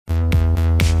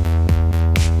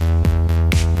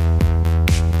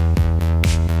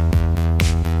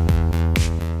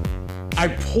I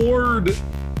poured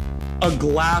a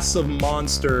glass of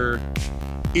Monster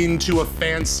into a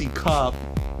fancy cup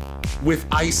with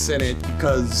ice in it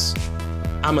because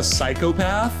I'm a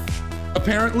psychopath,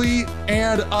 apparently.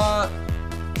 And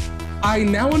I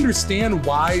now understand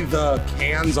why the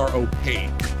cans are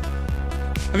opaque.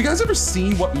 Have you guys ever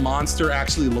seen what Monster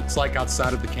actually looks like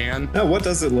outside of the can? No, what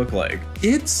does it look like?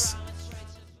 It's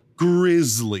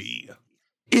grisly.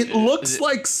 It looks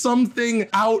like something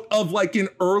out of like an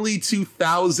early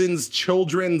 2000s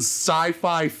children's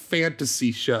sci-fi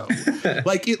fantasy show.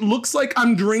 Like it looks like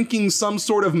I'm drinking some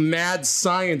sort of mad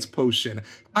science potion.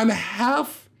 I'm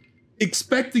half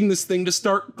expecting this thing to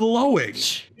start glowing.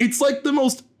 It's like the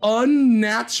most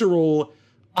unnatural,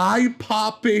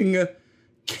 eye-popping,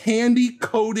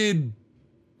 candy-coated,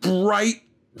 bright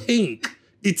pink.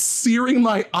 It's searing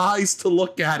my eyes to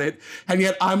look at it, and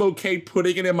yet I'm okay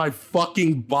putting it in my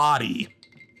fucking body.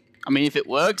 I mean, if it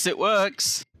works, it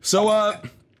works. So,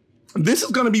 this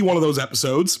is gonna be one of those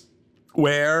episodes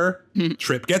where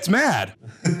Trip gets mad.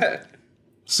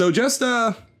 So just,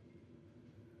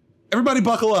 everybody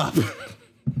buckle up.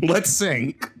 Let's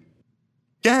sync.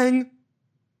 Gang,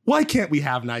 why can't we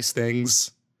have nice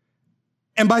things?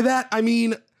 And by that, I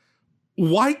mean,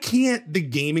 why can't the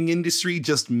gaming industry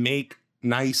just make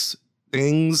nice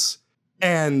things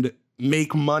and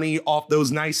make money off those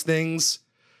nice things?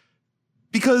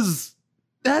 Because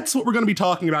that's what we're going to be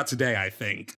talking about today, I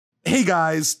think. Hey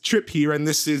guys, Trip here, and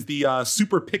this is the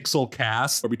Super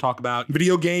Pixelcast, where we talk about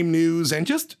video game news and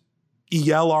just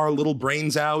yell our little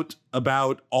brains out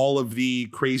about all of the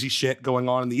crazy shit going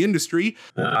on in the industry.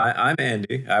 I'm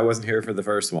Andy. I wasn't here for the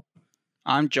first one.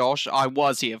 I'm Josh. I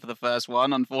was here for the first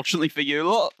one, unfortunately for you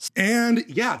lot. And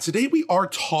yeah, today we are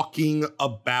talking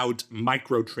about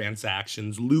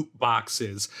microtransactions, loot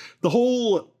boxes, the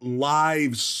whole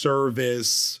live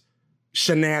service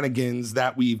shenanigans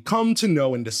that we've come to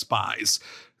know and despise.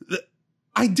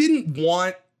 I didn't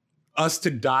want us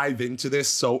to dive into this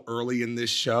so early in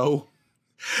this show,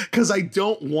 because I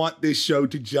don't want this show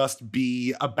to just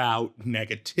be about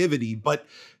negativity. But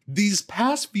these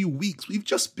past few weeks, we've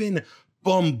just been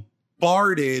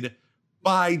bombarded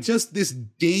by just this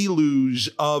deluge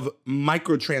of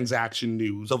microtransaction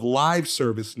news, of live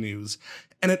service news.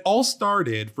 And it all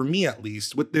started, for me at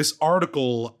least, with this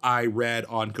article I read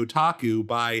on Kotaku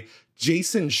by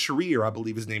Jason Schreier, I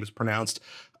believe his name is pronounced,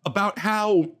 about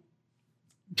how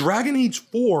Dragon Age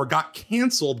 4 got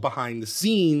canceled behind the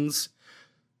scenes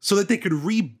so that they could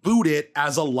reboot it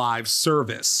as a live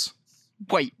service.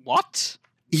 Wait, what?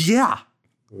 Yeah.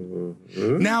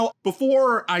 Now,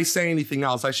 before I say anything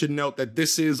else, I should note that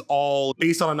this is all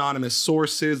based on anonymous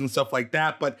sources and stuff like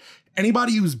that, but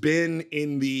anybody who's been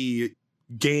in the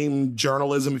game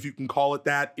journalism, if you can call it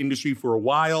that, industry for a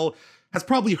while, has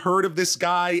probably heard of this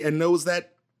guy and knows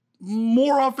that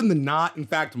more often than not, in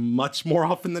fact, much more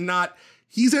often than not,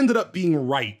 he's ended up being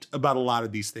right about a lot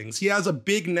of these things. He has a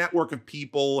big network of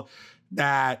people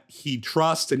that he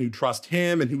trusts and who trust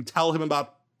him and who tell him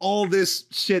about all this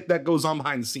shit that goes on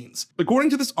behind the scenes.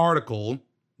 According to this article,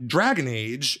 Dragon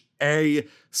Age, a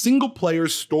single-player,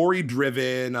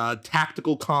 story-driven,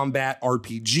 tactical combat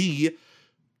RPG,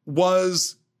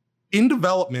 was in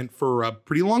development for a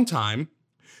pretty long time.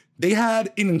 They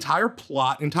had an entire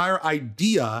plot, entire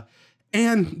idea,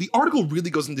 and the article really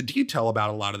goes into detail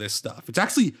about a lot of this stuff. It's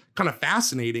actually kind of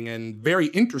fascinating and very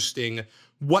interesting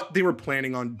what they were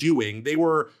planning on doing. They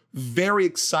were very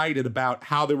excited about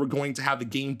how they were going to have the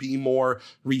game be more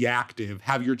reactive,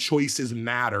 have your choices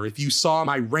matter. If you saw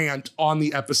my rant on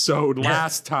the episode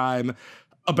last time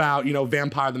about,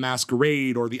 Vampire the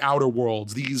Masquerade or the Outer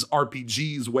Worlds, these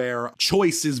RPGs where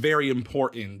choice is very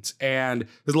important and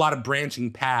there's a lot of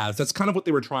branching paths. That's kind of what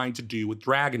they were trying to do with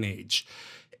Dragon Age.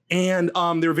 And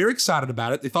they were very excited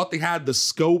about it. They thought they had the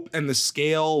scope and the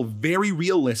scale very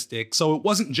realistic. So it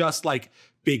wasn't just like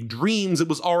big dreams. It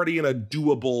was already in a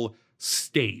doable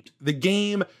state. The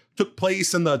game took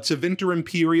place in the Tevinter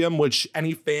Imperium, which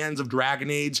any fans of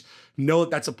Dragon Age know that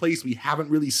that's a place we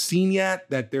haven't really seen yet,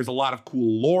 that there's a lot of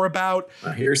cool lore about.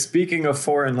 You're speaking a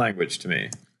foreign language to me.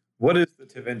 What is the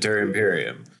Tevinter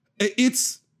Imperium?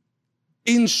 It's,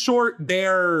 in short,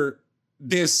 they're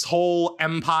this whole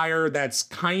empire that's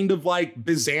kind of like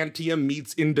Byzantium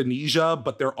meets Indonesia,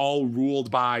 but they're all ruled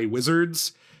by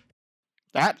wizards.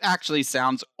 That actually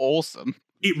sounds awesome.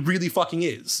 It really fucking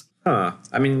is. Huh.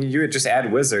 I mean, you would just add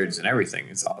wizards and everything.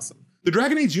 It's awesome. The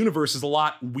Dragon Age universe is a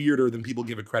lot weirder than people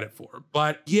give it credit for.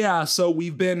 But yeah, so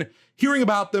we've been hearing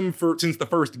about them since the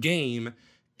first game,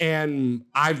 and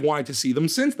I've wanted to see them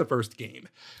since the first game.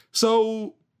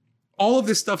 So all of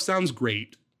this stuff sounds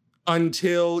great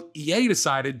until EA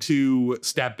decided to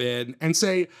step in and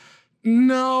say,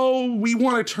 no, we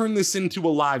want to turn this into a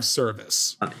live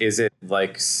service. Is it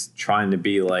like trying to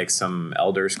be like some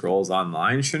Elder Scrolls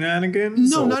Online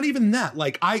shenanigans? No, not even that.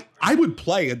 Like I would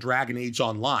play a Dragon Age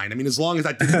Online. I mean, as long as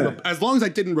I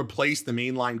didn't replace the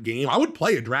mainline game, I would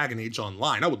play a Dragon Age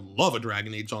Online. I would love a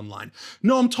Dragon Age Online.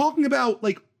 No, I'm talking about,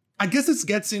 like, I guess this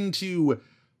gets into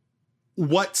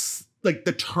what's like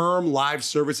the term live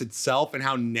service itself and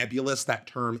how nebulous that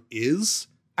term is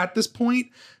at this point,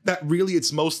 that really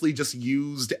it's mostly just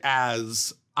used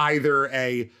as either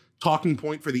a talking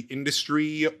point for the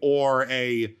industry or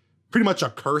a pretty much a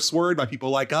curse word by people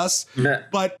like us. Yeah.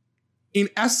 But in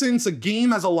essence, a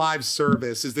game as a live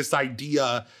service is this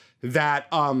idea that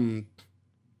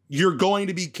you're going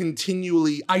to be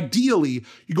continually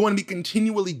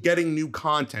getting new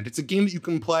content. It's a game that you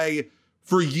can play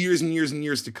for years and years and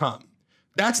years to come.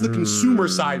 That's the consumer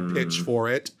side pitch for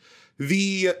it.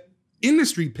 The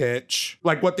industry pitch,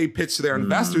 like what they pitch to their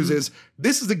investors, is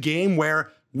this is a game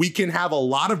where we can have a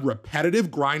lot of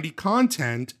repetitive, grindy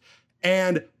content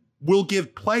and we'll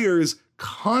give players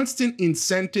constant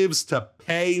incentives to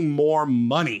pay more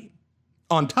money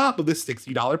on top of this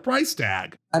 $60 price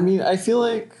tag. I mean, I feel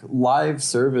like live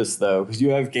service, though, because you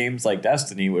have games like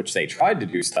Destiny, which they tried to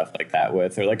do stuff like that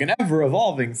with. They're like an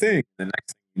ever-evolving thing. The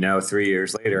next thing you know, 3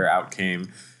 years later, out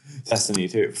came Destiny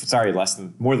 2. Sorry,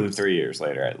 more than 3 years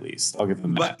later, at least. I'll give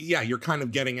them that. But yeah, you're kind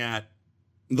of getting at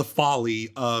the folly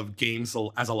of games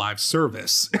as a live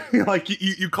service. Like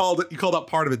you called out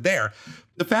part of it there.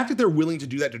 The fact that they're willing to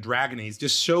do that to Dragon Age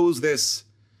just shows this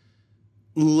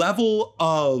level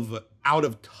of out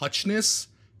of touchness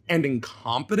and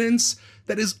incompetence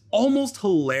that is almost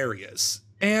hilarious.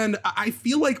 And I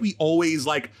feel like we always,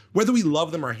 like, whether we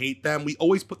love them or hate them, we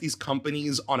always put these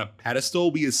companies on a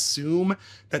pedestal. We assume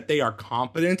that they are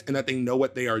competent and that they know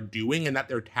what they are doing and that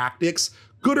their tactics,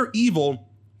 good or evil,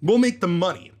 will make them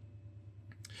money.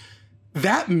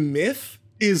 That myth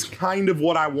is kind of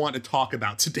what I want to talk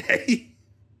about today.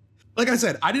 Like I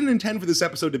said, I didn't intend for this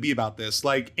episode to be about this.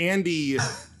 Like, Andy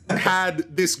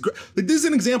had this, like, this is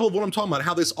an example of what I'm talking about,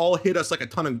 how this all hit us like a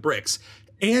ton of bricks.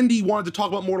 Andy wanted to talk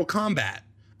about Mortal Kombat.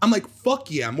 I'm like,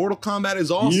 fuck yeah, Mortal Kombat is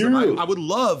awesome. I would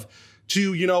love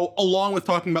to, along with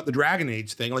talking about the Dragon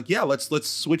Age thing, like, yeah, let's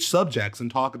switch subjects and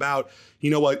talk about,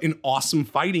 an awesome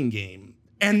fighting game.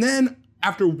 And then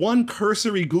after one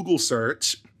cursory Google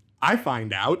search, I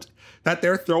find out that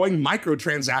they're throwing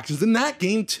microtransactions in that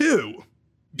game too.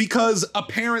 Because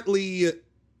apparently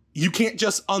you can't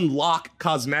just unlock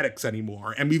cosmetics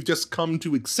anymore. And we've just come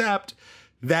to accept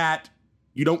that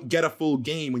you don't get a full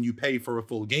game when you pay for a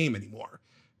full game anymore.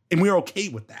 And we're okay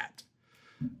with that.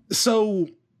 So,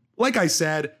 like I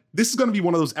said, this is going to be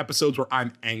one of those episodes where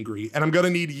I'm angry. And I'm going to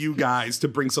need you guys to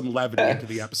bring some levity into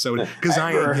the episode, because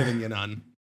I ain't giving you none.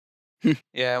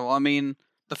 Yeah, well, I mean,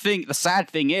 the sad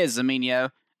thing is,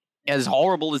 as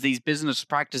horrible as these business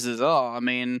practices are,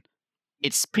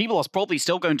 it's people are probably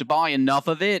still going to buy enough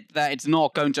of it that it's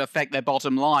not going to affect their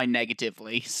bottom line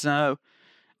negatively. So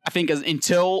I think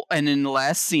until and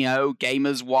unless,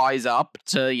 gamers wise up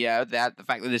to, the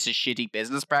fact that this is shitty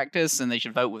business practice and they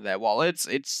should vote with their wallets,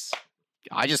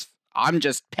 I'm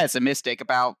just pessimistic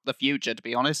about the future, to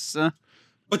be honest.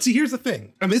 But see, here's the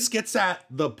thing, and this gets at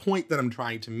the point that I'm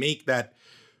trying to make, that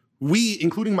we,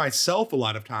 including myself a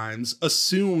lot of times,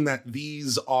 assume that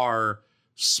these are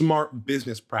smart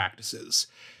business practices.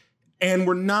 And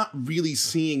we're not really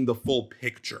seeing the full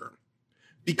picture.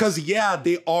 Because, yeah,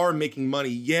 they are making money.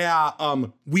 Yeah,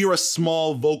 we are a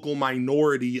small vocal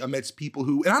minority amidst people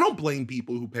who, and I don't blame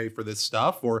people who pay for this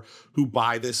stuff or who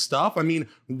buy this stuff.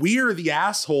 We're the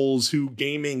assholes who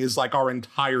gaming is like our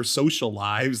entire social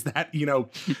lives that,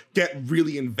 get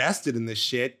really invested in this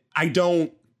shit. I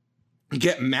don't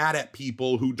get mad at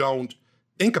people who don't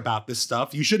think about this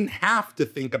stuff. You shouldn't have to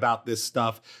think about this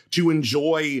stuff to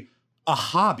enjoy a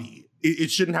hobby.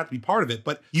 It shouldn't have to be part of it.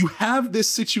 But you have this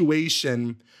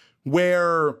situation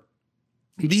where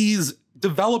these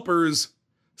developers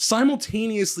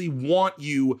simultaneously want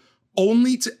you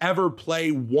only to ever play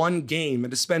one game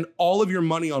and to spend all of your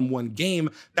money on one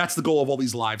game. That's the goal of all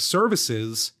these live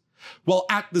services. While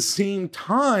at the same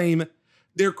time,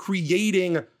 they're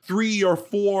creating 3 or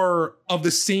 4 of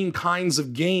the same kinds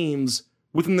of games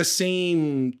within the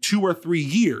same 2 or 3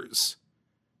 years.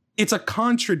 It's a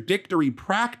contradictory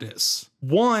practice.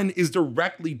 One is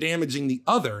directly damaging the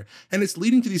other. And it's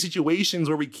leading to these situations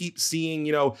where we keep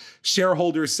seeing,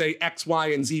 shareholders say X, Y,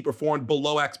 and Z performed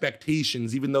below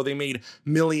expectations, even though they made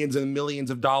millions and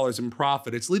millions of dollars in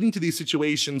profit. It's leading to these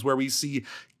situations where we see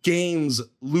games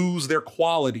lose their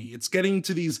quality. It's getting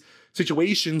to these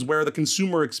situations where the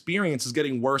consumer experience is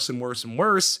getting worse and worse and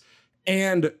worse.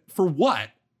 And for what?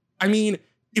 I mean,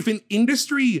 if an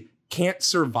industry can't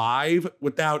survive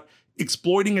without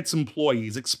exploiting its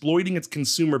employees, exploiting its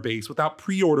consumer base, without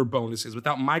pre-order bonuses,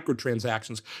 without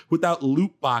microtransactions, without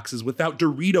loot boxes, without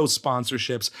Doritos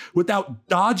sponsorships, without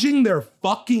dodging their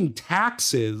fucking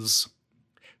taxes,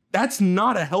 that's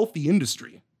not a healthy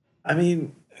industry. I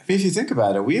mean, if you think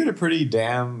about it, we had a pretty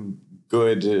damn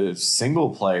good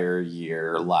single player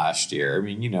year last year. I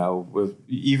mean, with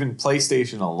even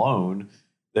PlayStation alone,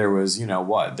 there was,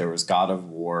 there was God of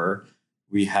War.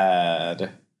 We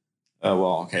had,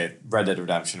 Red Dead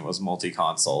Redemption was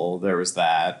multi-console. There was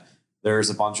that. There's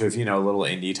a bunch of, little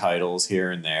indie titles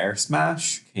here and there.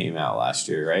 Smash came out last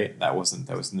year, right? That was in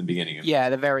the beginning of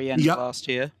the very end of last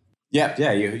year.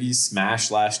 Yeah, you Smash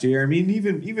last year. I mean,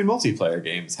 even multiplayer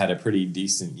games had a pretty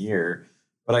decent year.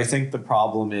 But I think the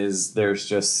problem is there's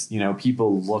just,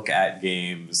 people look at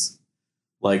games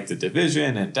like The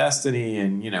Division and Destiny,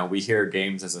 and, we hear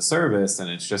games as a service, and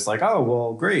it's just like, oh,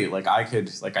 well, great. Like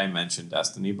I mentioned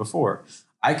Destiny before.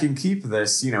 I can keep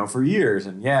this, for years.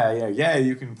 And yeah,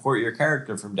 you can port your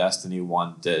character from Destiny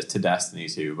 1 to Destiny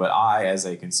 2. But I, as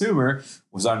a consumer,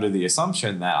 was under the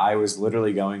assumption that I was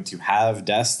literally going to have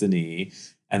Destiny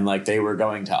and like they were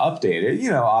going to update it.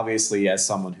 Obviously, as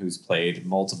someone who's played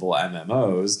multiple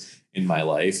MMOs in my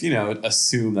life,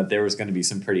 assume that there was going to be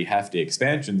some pretty hefty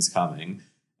expansions coming.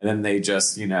 And then they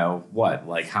just,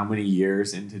 how many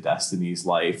years into Destiny's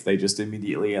life, they just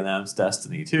immediately announced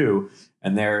Destiny 2.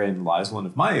 And therein lies one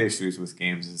of my issues with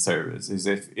games as a service, is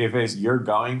if you're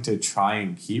going to try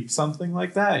and keep something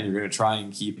like that, and you're going to try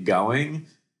and keep going,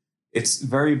 it's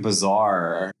very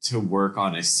bizarre to work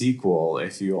on a sequel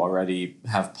if you already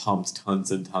have pumped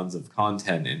tons and tons of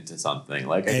content into something.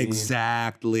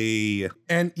 Exactly.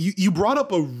 And you brought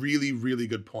up a really, really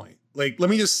good point. Like, let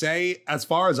me just say, as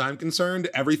far as I'm concerned,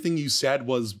 everything you said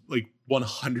was like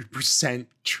 100%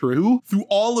 true. Through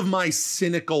all of my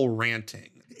cynical ranting,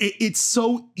 it's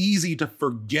so easy to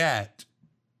forget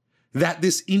that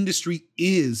this industry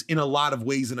is in a lot of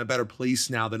ways in a better place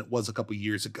now than it was a couple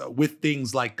years ago, with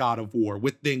things like God of War,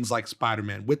 with things like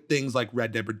Spider-Man, with things like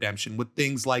Red Dead Redemption, with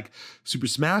things like Super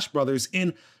Smash Brothers.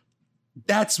 And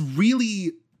that's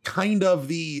really kind of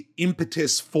the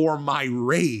impetus for my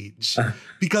rage,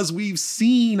 because we've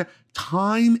seen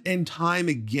time and time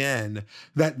again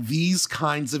that these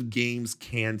kinds of games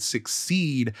can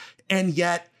succeed. And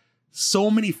yet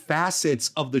so many facets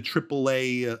of the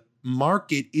AAA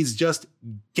market is just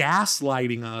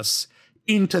gaslighting us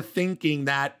into thinking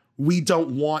that we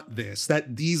don't want this,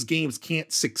 that these games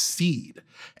can't succeed.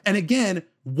 And again,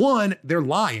 one, they're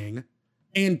lying.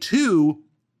 And two,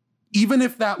 even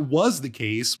if that was the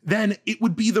case, then it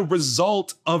would be the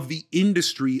result of the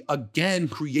industry, again,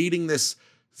 creating this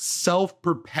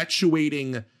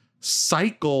self-perpetuating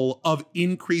cycle of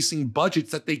increasing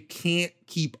budgets that they can't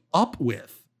keep up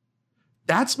with.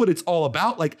 That's what it's all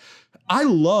about. Like, I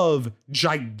love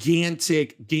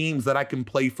gigantic games that I can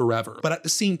play forever. But at the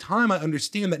same time, I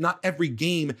understand that not every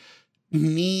game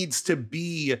needs to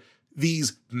be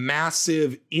these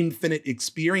massive, infinite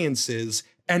experiences.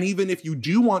 And even if you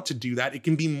do want to do that, it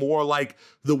can be more like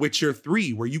The Witcher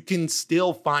 3, where you can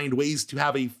still find ways to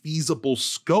have a feasible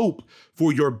scope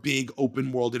for your big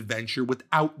open world adventure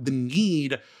without the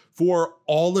need for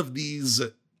all of these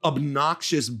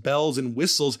obnoxious bells and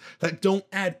whistles that don't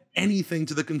add anything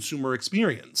to the consumer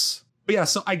experience. But yeah,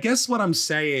 so I guess what I'm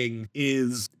saying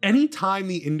is anytime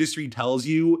the industry tells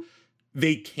you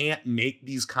they can't make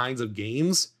these kinds of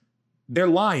games, they're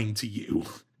lying to you.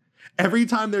 Every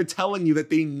time they're telling you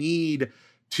that they need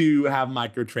to have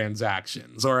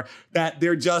microtransactions or that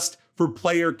they're just for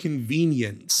player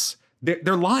convenience,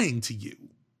 they're lying to you.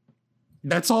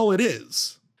 That's all it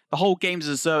is. The whole games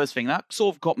as a service thing, that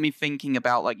sort of got me thinking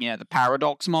about, like, the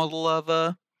paradox model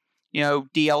of,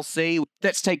 DLC.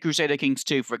 Let's take Crusader Kings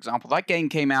 2, for example. That game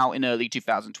came out in early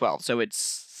 2012, so it's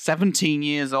 17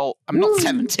 years old. I'm not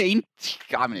 17.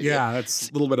 I'm an idiot. Yeah, that's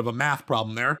a little bit of a math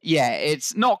problem there. Yeah,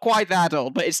 it's not quite that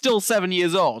old, but it's still 7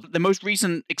 years old. The most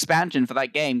recent expansion for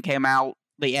that game came out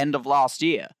the end of last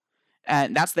year.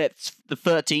 And that's the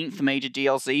 13th major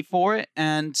DLC for it.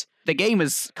 And the game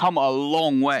has come a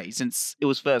long way since it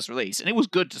was first released. And it was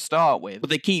good to start with. But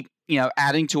they keep,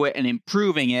 adding to it and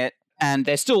improving it. And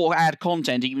they still add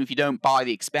content even if you don't buy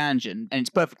the expansion. And it's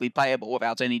perfectly playable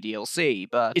without any DLC.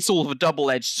 But it's sort of a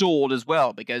double-edged sword as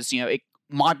well. Because,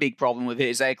 my big problem with it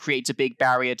is that it creates a big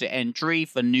barrier to entry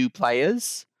for new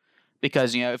players.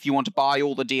 Because, if you want to buy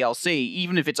all the DLC,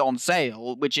 even if it's on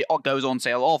sale, which it goes on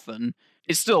sale often,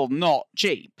 it's still not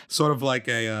cheap. Sort of like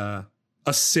a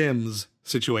Sims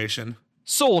situation.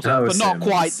 Sort of, but not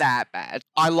quite that bad.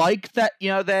 I like that,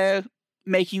 they're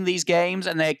making these games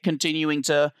and they're continuing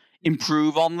to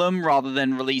improve on them rather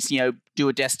than release, do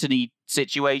a Destiny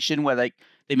situation where they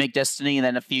make Destiny and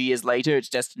then a few years later it's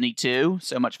Destiny 2.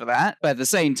 So much for that. But at the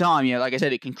same time, like I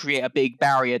said, it can create a big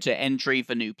barrier to entry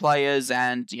for new players.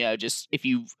 And, just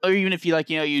even if you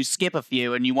you skip a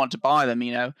few and you want to buy them,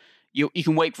 you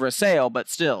can wait for a sale, but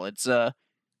still it's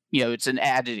it's an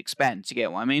added expense. You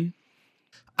get what I mean?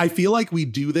 I feel like we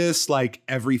do this like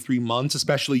every 3 months,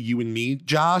 especially you and me,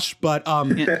 Josh. But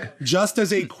just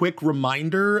as a quick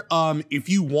reminder, if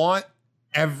you want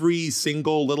every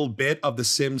single little bit of The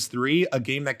Sims 3, a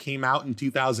game that came out in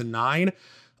 2009,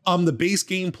 the base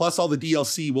game plus all the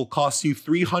DLC will cost you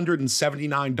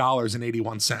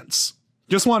 $379.81.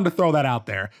 Just wanted to throw that out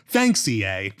there. Thanks,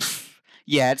 EA.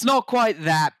 Yeah, it's not quite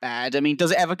that bad. I mean,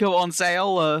 does it ever go on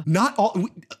sale? Not all.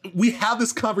 We have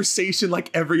this conversation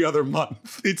like every other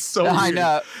month. It's so weird. I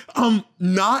know.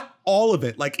 Not all of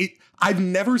it. I've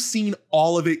never seen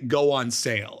all of it go on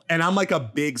sale. And I'm like a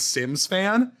big Sims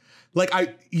fan.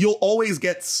 You'll always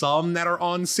get some that are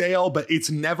on sale, but it's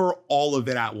never all of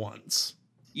it at once.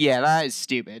 Yeah, that is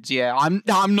stupid. Yeah,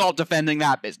 I'm not defending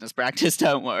that business practice.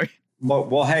 Don't worry.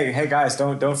 Well, hey guys,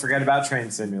 don't forget about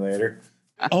Train Simulator.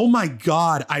 Oh my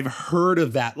God, I've heard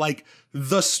of that.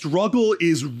 The struggle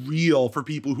is real for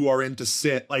people who are into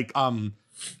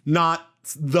not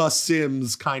the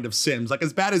Sims kind of Sims.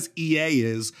 As bad as EA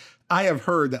is, I have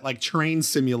heard that Train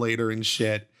Simulator and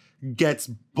shit gets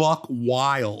buck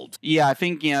wild. Yeah, I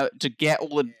think, to get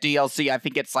all the DLC, I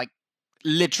think it's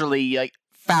literally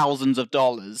thousands of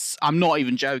dollars. I'm not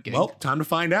even joking. Well, time to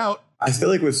find out. I feel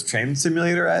like with Train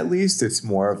Simulator, at least, it's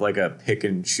more of a pick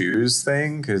and choose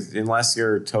thing, because unless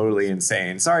you're totally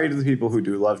insane, sorry to the people who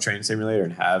do love Train Simulator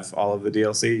and have all of the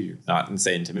DLC, you're not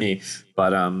insane to me,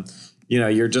 but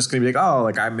you're just gonna be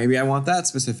maybe I want that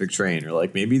specific train, or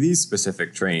maybe these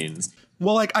specific trains.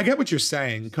 Well, I get what you're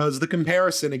saying, because the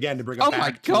comparison, again, to bring it back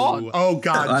my God. Oh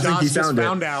God, Josh just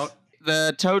found out.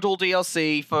 The total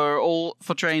DLC for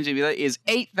Train Simulator is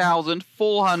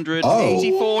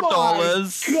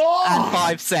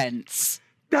 $8,484.05.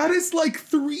 That is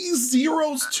 3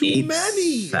 zeros too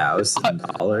many.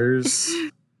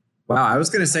 $1,000. Wow, I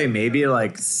was gonna say maybe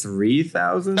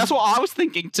 3,000. That's what I was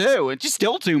thinking too. It's just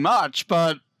still too much,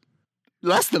 but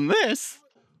less than this.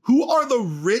 Who are the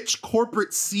rich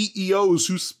corporate CEOs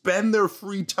who spend their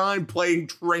free time playing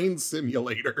Train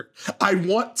Simulator? I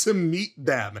want to meet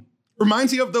them.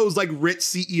 Reminds me of those rich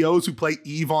CEOs who play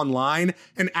EVE Online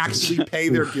and actually pay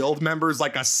their guild members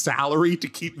a salary to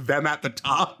keep them at the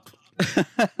top.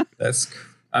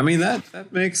 That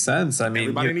makes sense.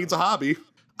 Everybody needs a hobby.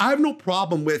 I have no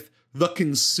problem with the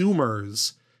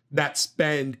consumers that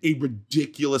spend a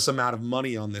ridiculous amount of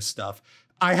money on this stuff.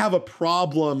 I have a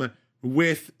problem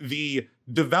with the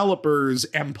developers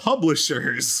and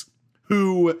publishers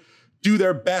who do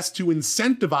their best to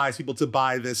incentivize people to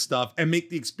buy this stuff and make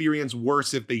the experience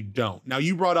worse if they don't. Now,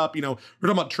 you brought up, we're talking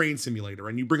about Train Simulator,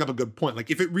 and you bring up a good point.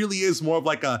 If it really is more of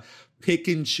a pick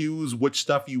and choose which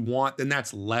stuff you want, then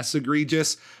that's less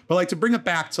egregious. But to bring it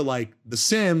back to The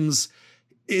Sims,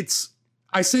 I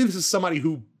say this as somebody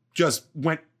who just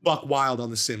went buck wild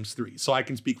on The Sims 3, so I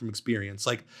can speak from experience.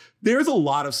 There's a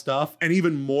lot of stuff, and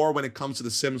even more when it comes to The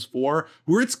Sims 4,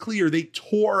 where it's clear they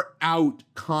tore out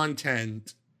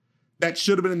content that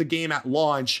should have been in the game at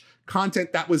launch,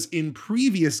 content that was in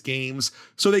previous games,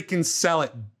 so they can sell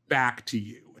it back to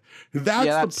you.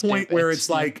 That's the point where it's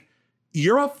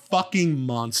you're a fucking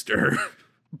monster.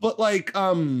 But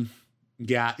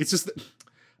it's just,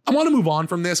 I want to move on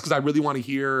from this because I really want to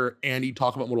hear Andy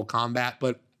talk about Mortal Kombat,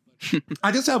 but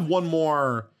I just have one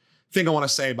more thing I want to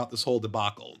say about this whole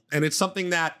debacle. And it's something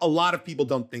that a lot of people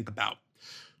don't think about.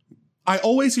 I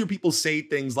always hear people say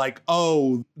things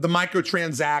oh, the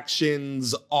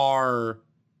microtransactions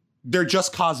they're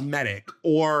just cosmetic,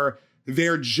 or they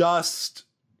don't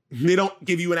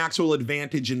give you an actual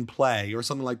advantage in play, or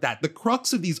something like that. The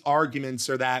crux of these arguments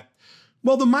are that,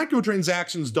 well, the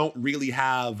microtransactions don't really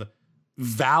have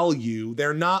value.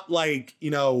 They're not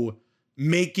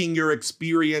making your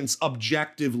experience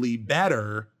objectively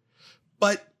better.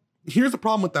 But here's the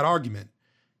problem with that argument.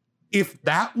 If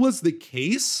that was the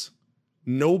case,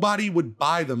 nobody would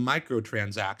buy the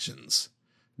microtransactions.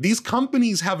 These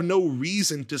companies have no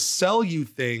reason to sell you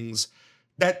things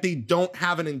that they don't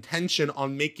have an intention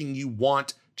on making you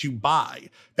want to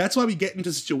buy. That's why we get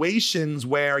into situations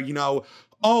where,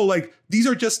 these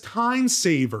are just time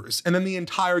savers. And then the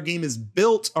entire game is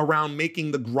built around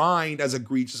making the grind as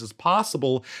egregious as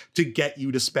possible to get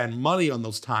you to spend money on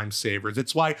those time savers.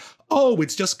 It's why,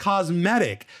 it's just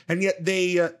cosmetic. And yet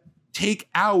they take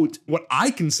out what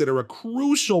I consider a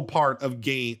crucial part of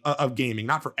gaming,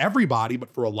 not for everybody, but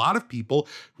for a lot of people,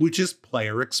 which is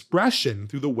player expression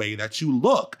through the way that you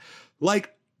look.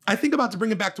 Like, I think about to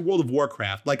bring it back to World of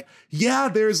Warcraft. Like, yeah,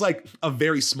 there's like a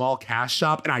very small cash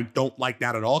shop, and I don't like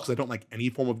that at all because I don't like any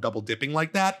form of double dipping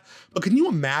like that. But can you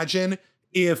imagine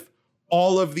if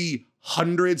all of the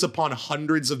hundreds upon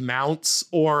hundreds of mounts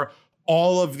or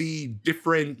all of the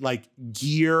different like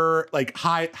gear, like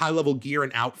high level gear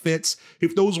and outfits,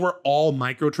 if those were all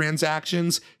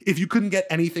microtransactions, if you couldn't get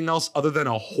anything else other than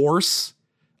a horse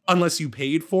unless you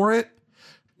paid for it?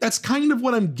 That's kind of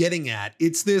what I'm getting at.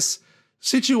 It's this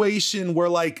situation where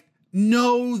like,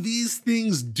 no, these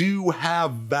things do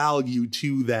have value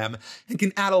to them and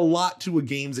can add a lot to a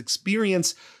game's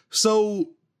experience.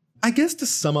 So I guess to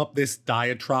sum up this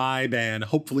diatribe and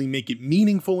hopefully make it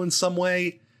meaningful in some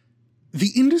way,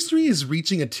 the industry is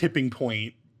reaching a tipping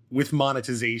point with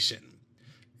monetization.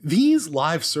 These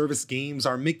live service games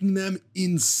are making them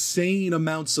insane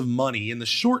amounts of money in the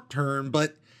short term,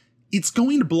 but it's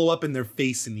going to blow up in their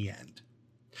face in the end.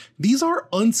 These are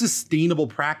unsustainable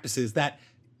practices that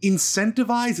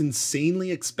incentivize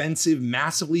insanely expensive,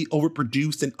 massively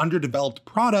overproduced, and underdeveloped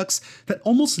products that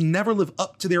almost never live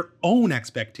up to their own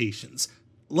expectations,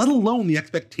 let alone the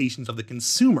expectations of the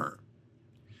consumer.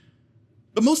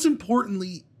 But most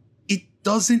importantly, it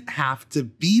doesn't have to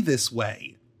be this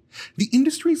way. The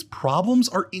industry's problems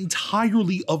are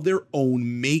entirely of their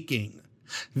own making.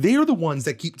 They're the ones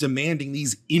that keep demanding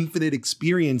these infinite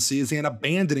experiences and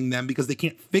abandoning them because they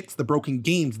can't fix the broken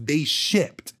games they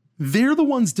shipped. They're the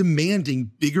ones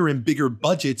demanding bigger and bigger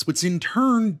budgets, which in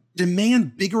turn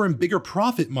demand bigger and bigger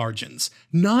profit margins.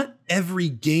 Not every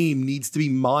game needs to be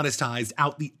monetized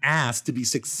out the ass to be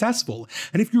successful.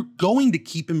 And if you're going to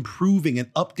keep improving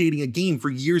and updating a game for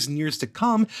years and years to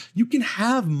come, you can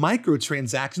have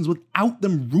microtransactions without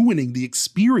them ruining the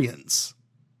experience.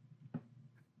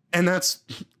 And that's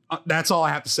all I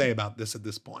have to say about this at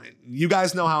this point. You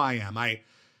guys know how I am.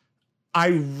 I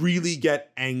really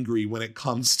get angry when it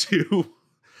comes to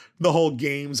the whole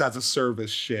games as a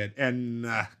service shit. And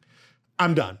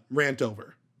I'm done. Rant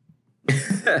over.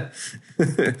 It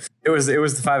was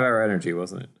the 5 Hour Energy,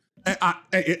 wasn't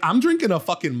it? I'm drinking a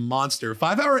fucking Monster.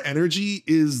 5 Hour Energy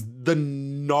is the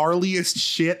gnarliest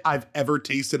shit I've ever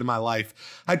tasted in my life.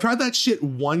 I tried that shit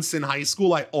once in high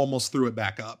school. I almost threw it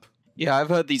back up. Yeah, I've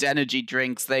heard these energy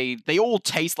drinks, they all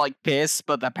taste like piss,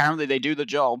 but apparently they do the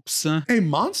jobs. Hey,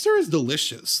 Monster is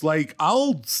delicious. Like,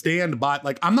 I'll stand by,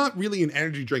 like, I'm not really an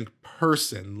energy drink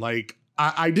person. Like,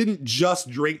 I didn't just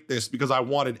drink this because I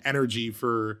wanted energy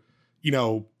for, you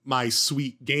know, my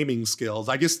sweet gaming skills.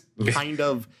 I just kind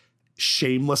of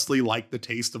shamelessly like the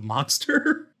taste of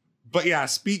Monster. But yeah,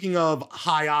 speaking of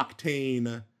high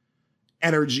octane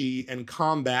energy and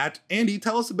combat, Andy,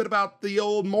 tell us a bit about the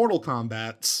old Mortal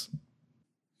Kombat.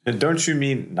 And don't you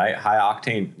mean high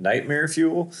octane nightmare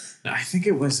fuel? I think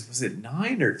it was it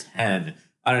 9 or 10?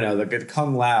 I don't know. The good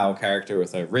Kung Lao character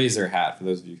with a razor hat, for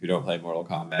those of you who don't play Mortal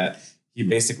Kombat, he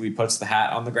basically puts the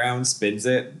hat on the ground, spins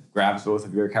it, grabs both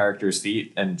of your character's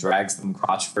feet, and drags them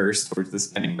crotch first towards the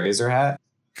spinning razor hat.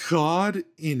 God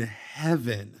in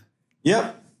heaven.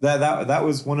 Yep. That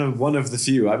was one of the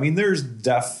few. I mean, there's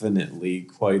definitely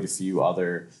quite a few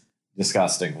other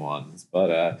disgusting ones,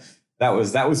 but that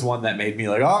was one that made me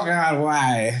like, oh God,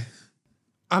 why?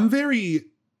 I'm very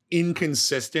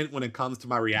inconsistent when it comes to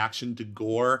my reaction to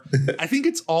gore. I think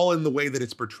it's all in the way that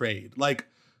it's portrayed. Like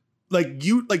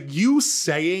you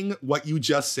saying what you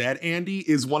just said, Andy,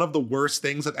 is one of the worst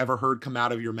things I've ever heard come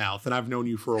out of your mouth, and I've known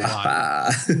you for a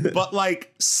while. But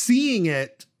like seeing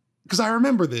it, because I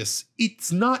remember this,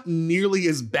 it's not nearly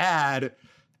as bad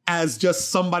as just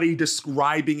somebody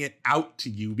describing it out to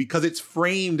you, because it's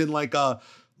framed in like a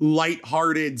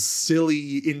lighthearted,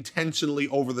 silly, intentionally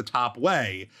over-the-top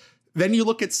way. Then you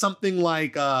look at something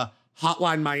like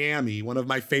Hotline Miami, one of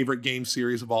my favorite game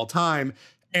series of all time,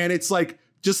 and it's like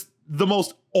just the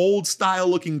most old-style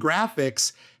looking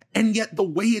graphics, and yet the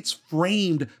way it's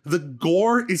framed, the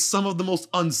gore is some of the most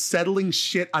unsettling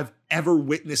shit I've ever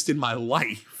witnessed in my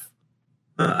life.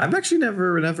 I've actually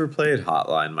never played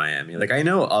Hotline Miami. Like, I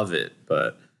know of it,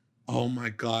 but... Oh my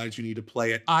God, you need to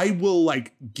play it. I will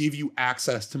like give you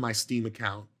access to my Steam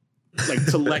account, like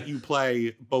to let you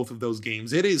play both of those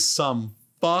games. It is some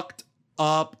fucked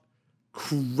up,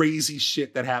 crazy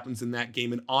shit that happens in that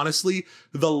game. And honestly,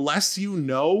 the less you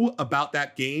know about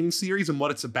that game series and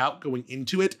what it's about going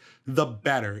into it, the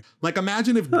better. Like,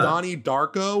 imagine if Donnie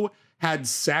Darko had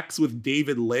sex with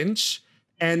David Lynch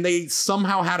and they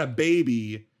somehow had a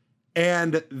baby,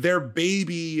 and their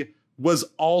baby was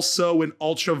also an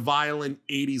ultra-violent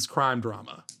 80s crime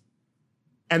drama.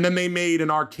 and then they made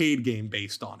an arcade game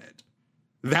based on it.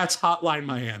 That's Hotline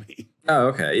Miami. Oh,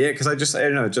 okay. Yeah, because I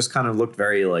don't know, it just kind of looked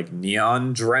very like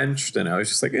neon drenched, and I was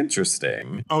just like,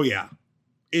 interesting. Oh, yeah.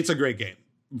 It's a great game.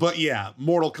 But yeah,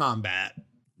 Mortal Kombat.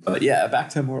 But yeah, back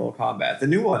to Mortal Kombat. The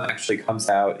new one actually comes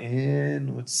out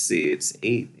in, let's see, it's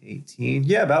 8/18.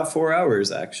 Yeah, about 4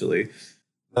 hours, actually.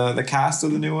 The cast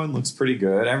of the new one looks pretty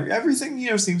good. Everything,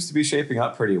 seems to be shaping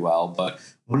up pretty well. But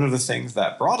one of the things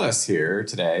that brought us here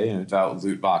today about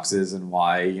loot boxes and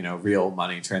why, real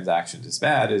money transactions is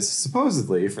bad is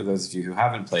supposedly, for those of you who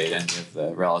haven't played any of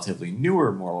the relatively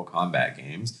newer Mortal Kombat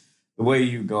games, the way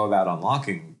you go about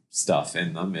unlocking stuff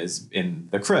in them is in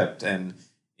the crypt. And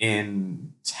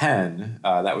in 10,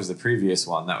 that was the previous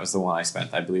one. That was the one I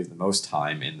spent, I believe, the most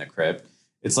time in the crypt.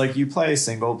 It's like you play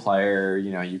single player,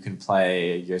 you can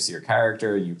play just your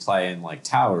character, you play in like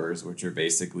towers, which are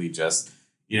basically just,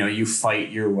 you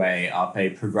fight your way up a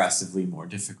progressively more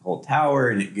difficult tower,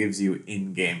 and it gives you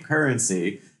in-game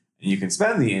currency, and you can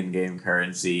spend the in-game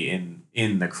currency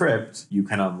in the crypt. You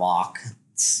can unlock,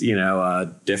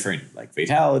 different like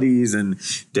fatalities and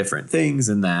different things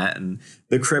in that. And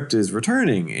the crypt is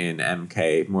returning in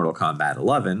MK Mortal Kombat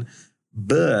 11.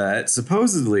 But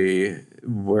supposedly,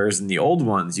 whereas in the old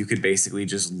ones, you could basically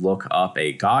just look up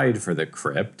a guide for the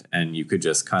crypt and you could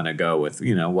just kind of go with,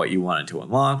 what you wanted to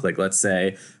unlock. Like, let's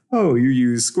say, oh, you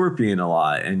use Scorpion a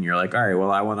lot and you're like, all right,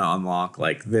 well, I want to unlock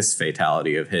like this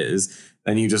fatality of his.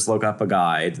 Then you just look up a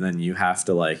guide, and then you have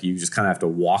to you just kind of have to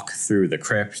walk through the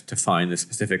crypt to find the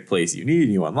specific place you need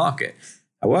and you unlock it.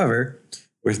 However,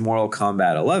 with Mortal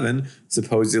Kombat 11,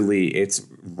 supposedly it's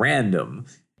random.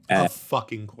 Of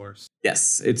fucking course.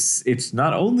 Yes, it's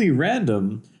not only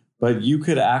random, but you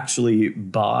could actually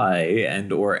buy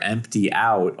and or empty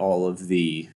out all of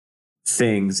the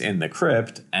things in the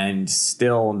crypt and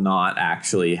still not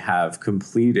actually have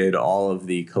completed all of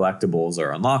the collectibles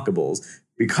or unlockables,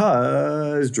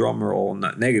 because drumroll,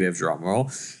 not negative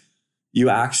drumroll, you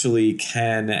actually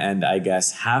can, and I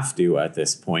guess have to at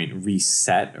this point,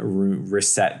 reset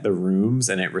the rooms,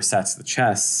 and it resets the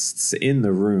chests in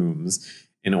the rooms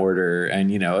in order,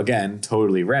 and again,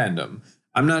 totally random.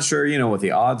 I'm not sure what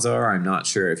the odds are. I'm not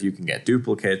sure if you can get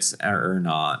duplicates or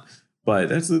not, but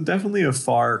that's definitely a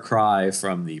far cry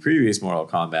from the previous Mortal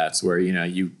Kombats where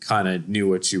you kind of knew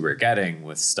what you were getting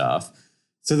with stuff.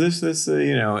 So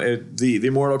the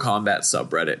Mortal Kombat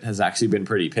subreddit has actually been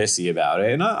pretty pissy about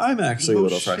it, and I'm actually a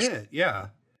little frustrated. Yeah.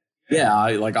 Yeah,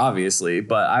 obviously,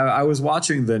 but I was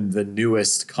watching the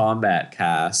newest Combat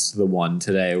Cast, the one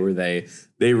today where they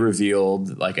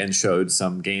revealed and showed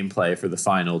some gameplay for the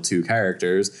final two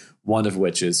characters, one of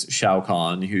which is Shao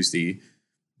Kahn, who's the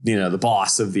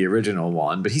boss of the original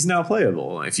one, but he's now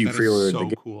playable if you pre-ordered the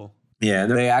game. Cool. Yeah,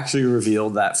 and they actually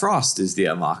revealed that Frost is the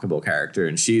unlockable character,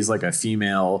 and she's like a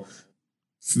female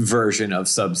version of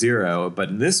Sub-Zero, but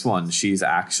in this one she's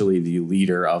actually the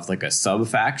leader of like a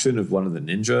sub-faction of one of the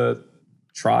ninja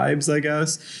tribes, I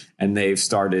guess, and they've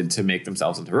started to make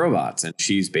themselves into robots, and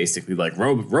she's basically like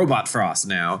robot Frost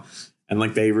now. And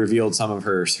they revealed some of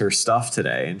her stuff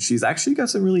today, and she's actually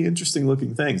got some really interesting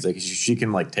looking things. Like she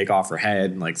can take off her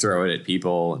head and throw it at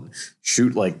people and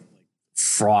shoot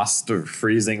frost or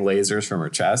freezing lasers from her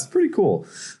chest. Pretty cool.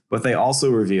 But they also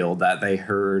revealed that they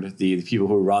heard the people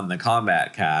who run the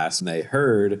Combat Cast, and they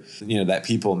heard, that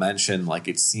people mentioned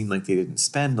it seemed like they didn't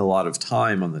spend a lot of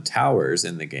time on the towers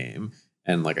in the game.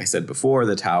 And like I said before,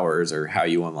 the towers are how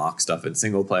you unlock stuff in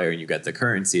single player and you get the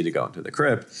currency to go into the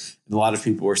crypt. And a lot of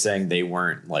people were saying they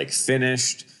weren't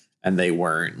finished, and they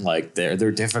weren't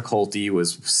their difficulty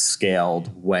was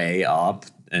scaled way up.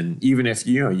 And even if,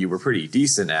 you were pretty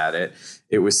decent at it,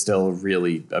 it was still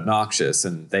really obnoxious.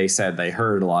 And they said they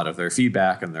heard a lot of their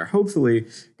feedback, and they're hopefully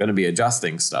going to be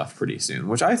adjusting stuff pretty soon,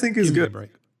 which I think is good.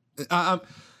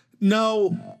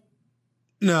 No.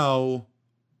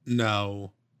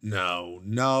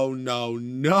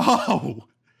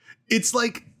 It's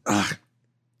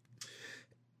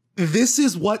this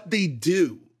is what they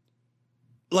do.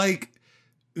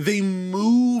 They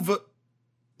move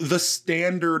the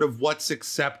standard of what's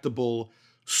acceptable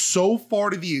so far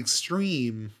to the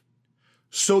extreme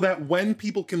so that when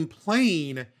people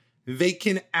complain, they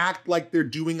can act like they're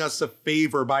doing us a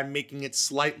favor by making it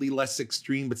slightly less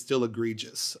extreme but still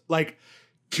egregious.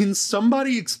 Can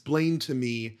somebody explain to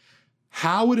me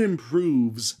how it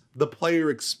improves the player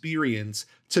experience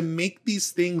to make these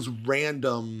things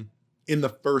random in the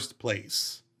first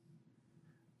place?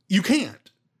 You can't.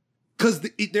 Because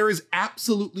there is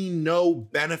absolutely no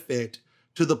benefit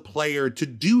to the player to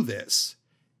do this.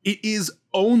 It is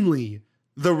only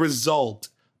the result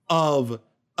of,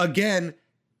 again,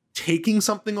 taking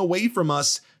something away from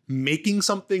us, making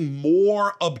something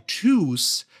more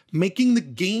obtuse, making the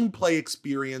gameplay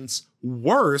experience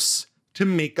worse to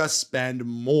make us spend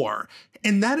more.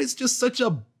 And that is just such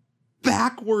a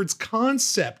backwards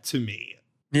concept to me.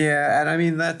 Yeah, and I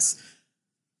mean, that's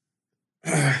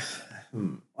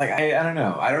like, I don't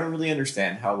know. I don't really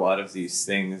understand how a lot of these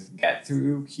things get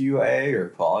through QA or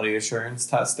quality assurance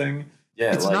testing.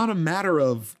 Yeah, it's not a matter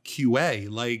of QA.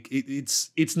 Like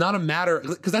it's not a matter,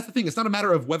 because that's the thing. It's not a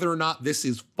matter of whether or not this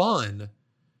is fun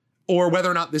or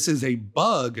whether or not this is a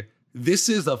bug. This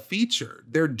is a feature.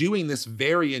 They're doing this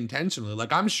very intentionally.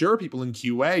 Like, I'm sure people in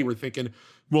QA were thinking,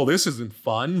 well, this isn't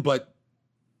fun, but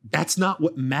that's not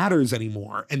what matters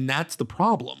anymore. And that's the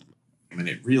problem. I mean,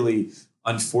 it really,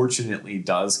 unfortunately,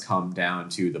 does come down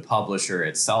to the publisher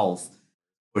itself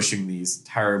pushing these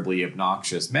terribly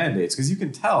obnoxious mandates. Because you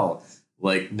can tell,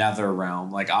 like,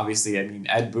 NetherRealm, like, obviously, I mean,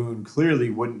 Ed Boon clearly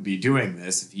wouldn't be doing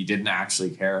this if he didn't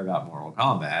actually care about Mortal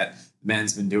Kombat. The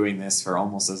man's been doing this for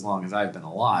almost as long as I've been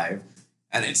alive.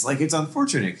 And it's like, it's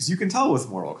unfortunate because you can tell with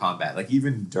Mortal Kombat, like,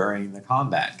 even during the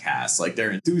combat cast, like,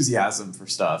 their enthusiasm for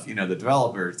stuff, you know, the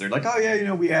developers, they're like, oh yeah, you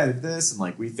know, we added this and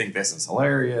like, we think this is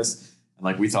hilarious. And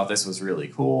like, we thought this was really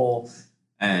cool.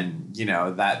 And, you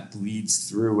know, that bleeds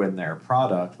through in their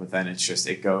product, but then it's just,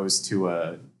 it goes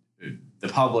to the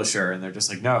publisher and they're just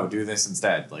like, no, do this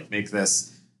instead. Like, make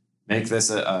this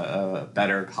a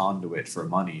better conduit for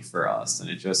money for us. And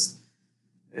it's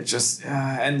just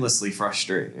endlessly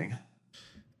frustrating.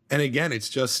 And again, it's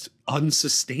just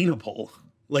unsustainable.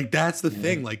 Like, that's the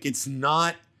thing. Like, it's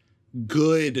not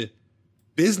good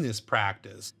business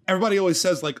practice. Everybody always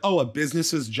says, like, oh, a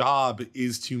business's job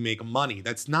is to make money.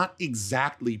 That's not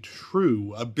exactly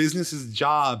true. A business's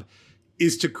job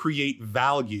is to create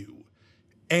value.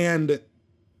 And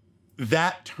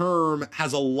that term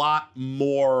has a lot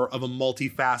more of a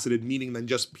multifaceted meaning than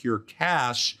just pure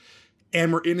cash.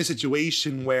 And we're in a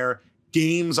situation where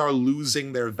games are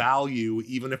losing their value,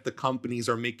 even if the companies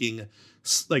are making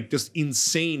like just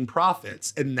insane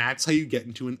profits. And that's how you get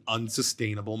into an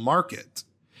unsustainable market.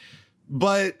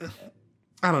 But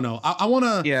I don't know. I want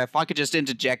to. Yeah, if I could just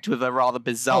interject with a rather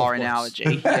bizarre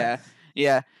analogy.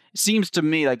 Yeah. It seems to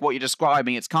me like what you're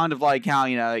describing, it's kind of like how,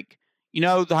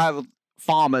 how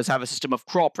farmers have a system of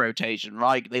crop rotation,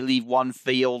 right? They leave one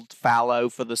field fallow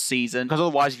for the season, because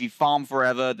otherwise if you farm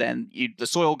forever, then the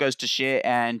soil goes to shit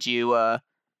and you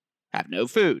have no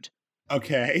food.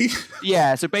 Okay.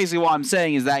 Yeah, so basically what I'm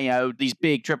saying is that, these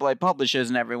big AAA publishers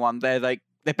and everyone, they're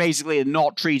basically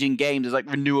not treating games as like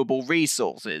renewable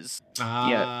resources.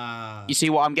 You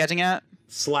see what I'm getting at?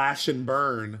 Slash and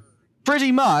burn.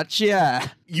 Pretty much, yeah.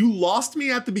 You lost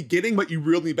me at the beginning, but you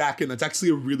reeled me back in. That's actually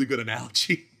a really good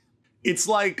analogy. It's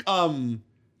like, to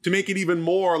make it even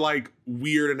more like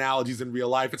weird analogies in real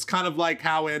life, it's kind of like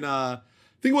how in, I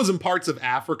think it was in parts of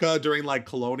Africa during like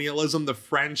colonialism, the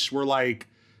French were like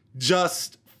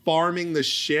just farming the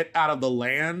shit out of the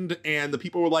land. And the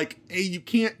people were like, hey, you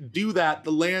can't do that.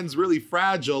 The land's really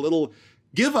fragile. It'll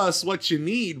give us what you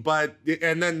need.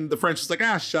 And then the French was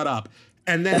like, shut up.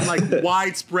 And then like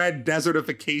widespread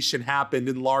desertification happened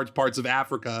in large parts of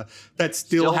Africa that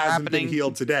still hasn't been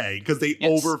healed today because they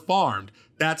overfarmed.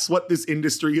 That's what this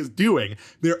industry is doing.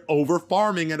 They're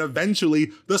overfarming and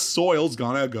eventually the soil's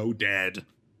gonna go dead.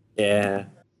 Yeah.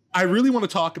 I really want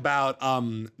to talk about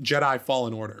Jedi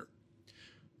Fallen Order.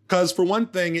 Because for one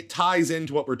thing, it ties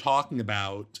into what we're talking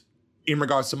about in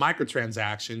regards to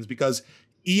microtransactions, because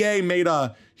EA made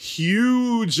a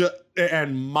huge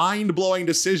and mind-blowing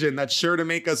decision that's sure to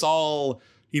make us all,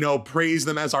 praise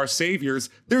them as our saviors.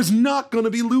 There's not going to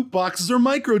be loot boxes or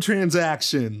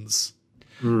microtransactions.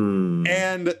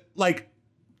 And like,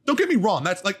 don't get me wrong.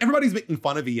 That's like, everybody's making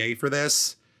fun of EA for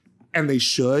this, and they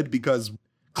should, because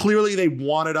clearly they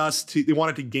wanted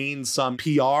to gain some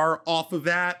PR off of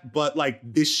that. But like,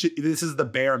 this is the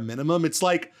bare minimum. It's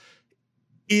like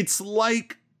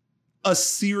a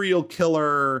serial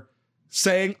killer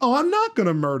saying, oh, I'm not going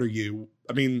to murder you.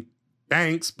 I mean,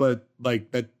 thanks, but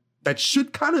like that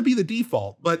should kind of be the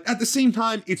default. But at the same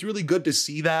time, it's really good to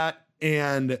see that.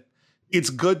 And it's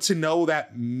good to know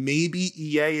that maybe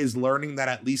EA is learning that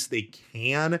at least they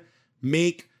can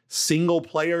make single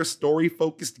player story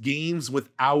focused games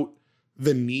without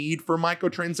the need for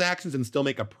microtransactions and still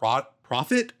make a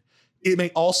profit. It may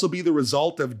also be the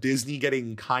result of Disney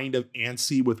getting kind of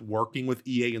antsy with working with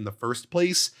EA in the first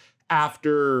place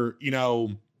after,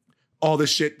 all the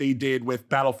shit they did with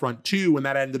Battlefront 2 and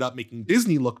that ended up making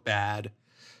Disney look bad.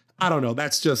 I don't know.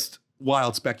 That's just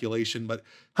wild speculation. But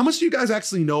how much do you guys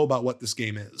actually know about what this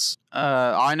game is?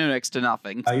 I know next to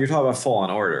nothing. You're talking about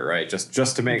Fallen Order, right?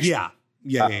 Just to make sure.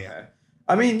 Yeah.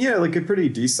 I mean, yeah, like a pretty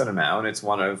decent amount. It's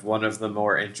one of the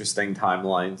more interesting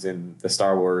timelines in the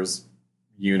Star Wars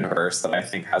universe that I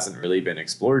think hasn't really been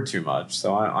explored too much.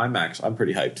 So I'm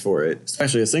pretty hyped for it,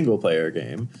 especially a single player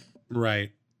game.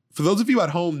 Right. For those of you at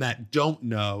home that don't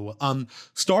know,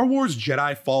 Star Wars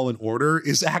Jedi Fallen Order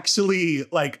is actually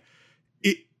like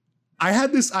it. I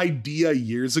had this idea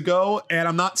years ago, and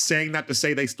I'm not saying that to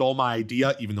say they stole my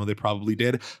idea, even though they probably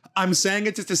did. I'm saying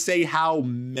it just to say how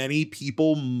many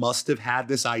people must have had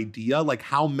this idea, like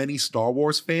how many Star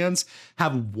Wars fans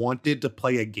have wanted to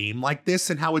play a game like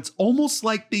this, and how it's almost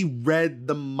like they read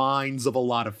the minds of a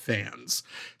lot of fans.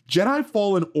 Jedi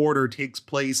Fallen Order takes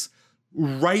place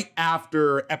right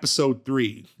after episode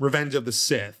 3, Revenge of the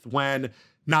Sith, when,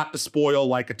 not to spoil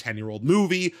like a 10-year-old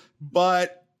movie,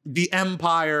 but the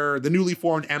Empire, the newly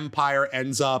formed Empire,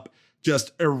 ends up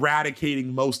just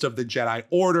eradicating most of the Jedi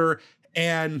Order,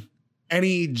 and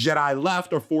any Jedi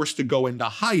left are forced to go into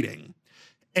hiding.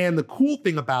 And the cool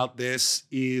thing about this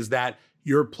is that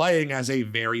you're playing as a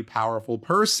very powerful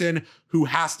person who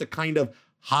has to kind of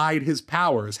hide his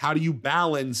powers. How do you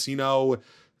balance, the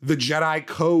Jedi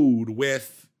code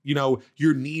with,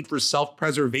 your need for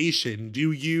self-preservation?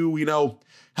 Do you,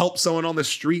 help someone on the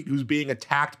street who's being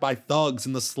attacked by thugs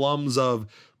in the slums of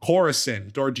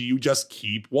Coruscant? Or do you just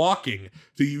keep walking?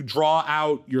 Do you draw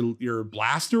out your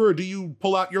blaster, or do you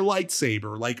pull out your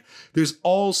lightsaber? Like, there's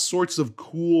all sorts of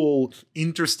cool,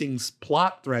 interesting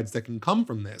plot threads that can come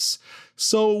from this.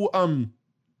 So,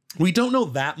 we don't know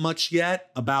that much yet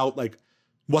about like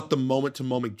what the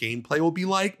moment-to-moment gameplay will be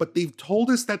like, but they've told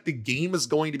us that the game is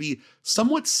going to be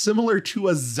somewhat similar to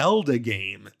a Zelda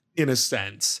game, in a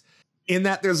sense, in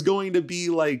that there's going to be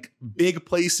like big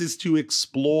places to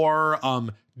explore,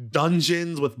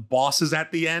 dungeons with bosses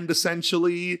at the end,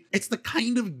 essentially. It's the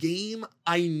kind of game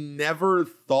I never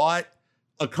thought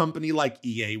a company like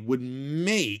EA would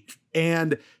make.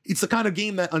 And it's the kind of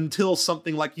game that until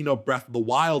something like, Breath of the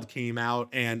Wild came out,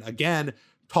 and again,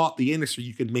 taught the industry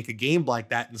you could make a game like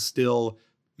that and still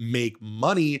make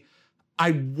money,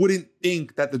 I wouldn't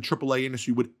think that the AAA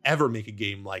industry would ever make a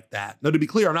game like that. Now, to be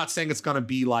clear, I'm not saying it's going to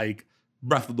be like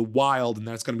Breath of the Wild and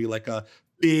that it's going to be like a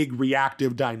big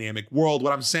reactive dynamic world.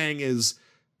 What I'm saying is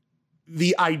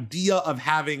the idea of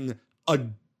having a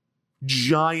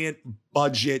giant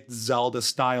budget Zelda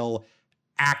style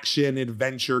action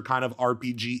adventure kind of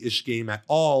RPG-ish game at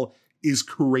all is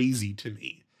crazy to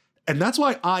me. And that's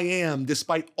why I am,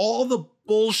 despite all the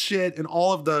bullshit and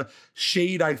all of the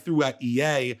shade I threw at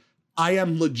EA, I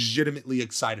am legitimately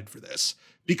excited for this.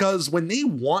 Because when they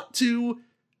want to,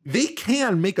 they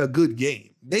can make a good game.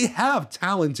 They have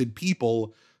talented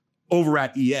people over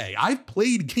at EA. I've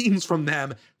played games from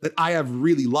them that I have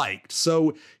really liked.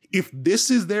 So if this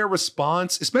is their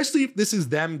response, especially if this is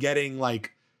them getting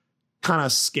like kind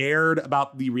of scared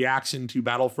about the reaction to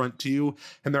Battlefront 2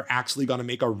 and they're actually going to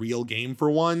make a real game for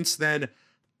once, then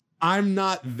I'm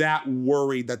not that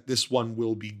worried that this one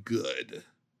will be good.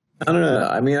 I don't know.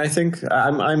 I mean, I think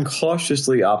I'm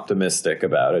cautiously optimistic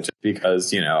about it just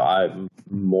because, I'm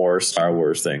more Star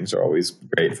Wars things are always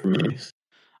great for me.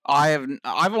 I've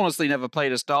honestly never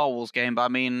played a Star Wars game, but I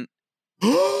mean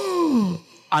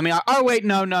wait,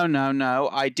 no.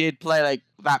 I did play like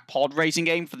that pod racing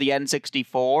game for the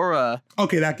N64.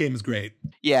 Okay, that game is great.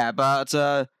 Yeah, but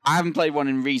I haven't played one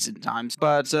in recent times.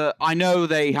 But I know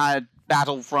they had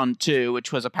Battlefront 2,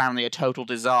 which was apparently a total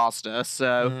disaster.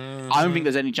 So I don't think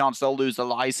there's any chance they'll lose the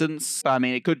license. But, I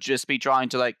mean, it could just be trying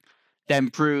to like them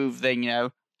prove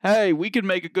that, hey, we could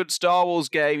make a good Star Wars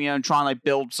game, and try and like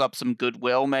build up some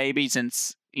goodwill maybe,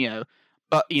 since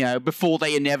But, before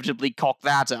they inevitably cock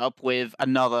that up with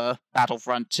another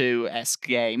Battlefront 2-esque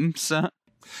game. So.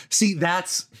 See,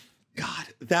 that's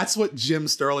what Jim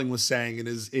Sterling was saying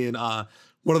in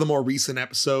one of the more recent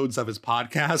episodes of his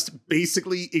podcast.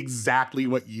 Basically exactly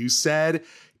what you said.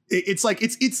 It's like,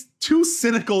 it's too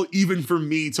cynical even for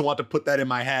me to want to put that in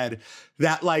my head,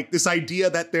 that like this idea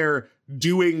that they're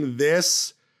doing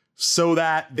this so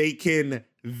that they can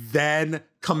then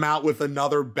come out with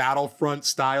another Battlefront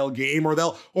style game, or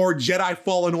Jedi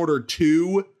Fallen Order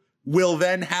 2 will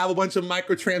then have a bunch of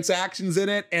microtransactions in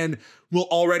it and we'll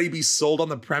already be sold on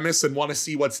the premise and want to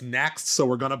see what's next, so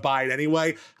we're going to buy it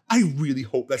anyway. I really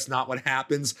hope that's not what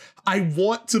happens. I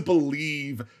want to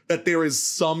believe that there is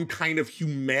some kind of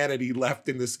humanity left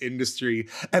in this industry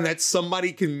and that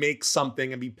somebody can make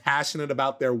something and be passionate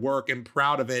about their work and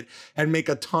proud of it and make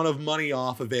a ton of money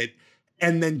off of it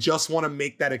and then just want to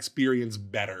make that experience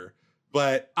better.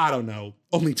 But I don't know.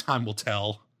 Only time will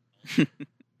tell.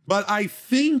 But I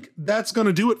think that's going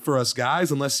to do it for us,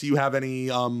 guys, unless you have any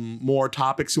more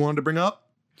topics you wanted to bring up.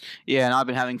 Yeah, and I've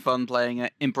been having fun playing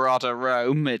Imperator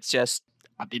Rome. It's just,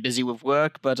 I've been busy with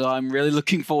work, but I'm really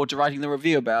looking forward to writing the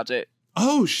review about it.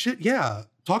 Oh, shit, yeah.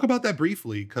 Talk about that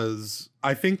briefly, because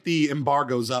I think the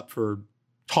embargo's up for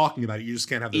talking about it. You just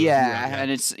can't have the review out yet.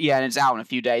 And it's out in a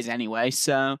few days anyway.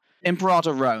 So,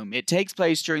 Imperator Rome. It takes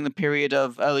place during the period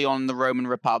of early on in the Roman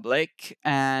Republic,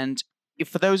 and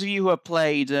for those of you who have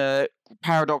played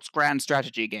Paradox grand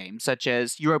strategy games, such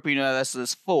as Europa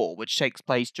Universalis 4, which takes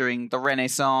place during the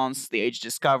Renaissance, the Age of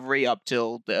Discovery, up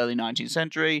till the early 19th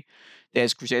century.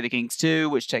 There's Crusader Kings 2,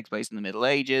 which takes place in the Middle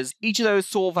Ages. Each of those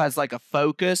sort of has like a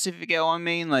focus, if you get what I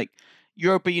mean. Like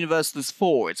Europa Universalis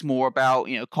 4, it's more about,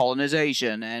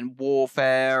 colonization and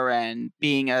warfare and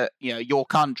being your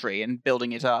country and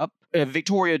building it up.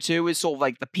 Victoria 2 is sort of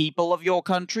like the people of your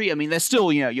country. I mean, there's still,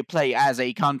 you play as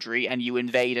a country and you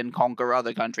invade and conquer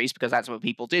other countries because that's what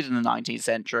people did in the 19th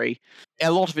century.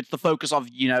 A lot of it's the focus of,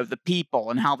 the people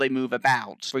and how they move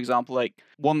about. For example, like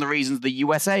one of the reasons the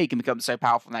USA can become so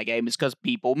powerful in that game is because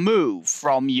people move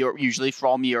from Europe, usually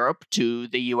from Europe to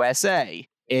the USA.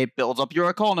 It builds up your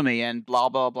economy and blah,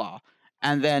 blah, blah.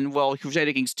 And then,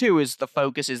 Crusader Kings 2 is the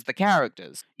focus is the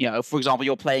characters. For example,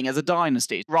 you're playing as a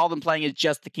dynasty. Rather than playing as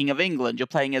just the King of England, you're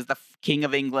playing as the King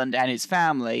of England and his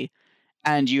family,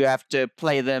 and you have to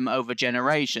play them over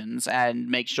generations and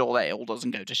make sure that it all doesn't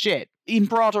go to shit.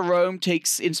 Imperator Rome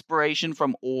takes inspiration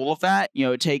from all of that.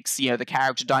 It takes, the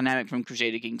character dynamic from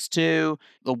Crusader Kings 2,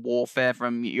 the warfare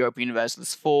from Europa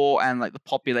Universalis 4, and, like, the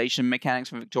population mechanics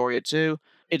from Victoria 2.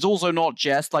 It's also not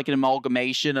just like an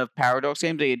amalgamation of Paradox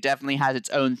games. It definitely has its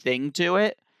own thing to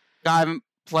it. I haven't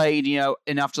played,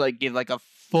 enough to like give like a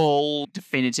full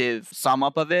definitive sum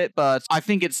up of it, but I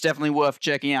think it's definitely worth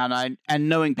checking out. And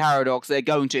knowing Paradox, they're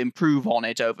going to improve on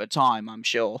it over time, I'm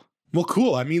sure. Well,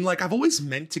 cool. I mean, like I've always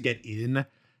meant to get in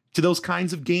to those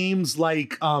kinds of games.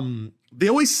 Like, they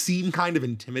always seem kind of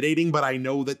intimidating, but I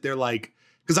know that they're like,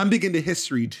 because I'm big into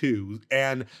history too,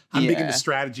 and I'm big into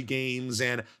strategy games,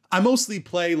 and I mostly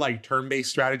play like turn-based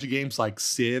strategy games like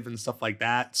Civ and stuff like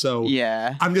that. So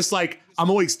I'm just like, I'm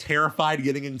always terrified of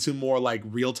getting into more like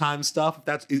real-time stuff.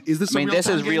 Is this? This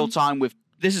is real-time with.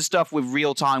 This is stuff with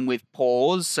real-time with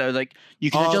pause, so like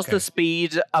you can adjust the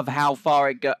speed of how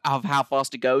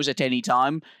fast it goes at any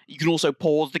time. You can also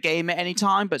pause the game at any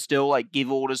time, but still like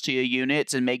give orders to your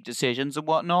units and make decisions and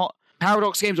whatnot.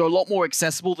 Paradox games are a lot more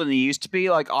accessible than they used to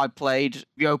be. Like, I played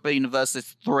Europa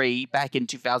Universalis 3 back in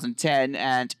 2010,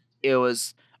 and it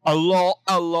was a lot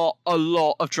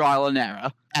of trial and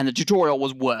error. And the tutorial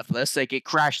was worthless. Like, it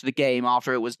crashed the game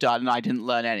after it was done, and I didn't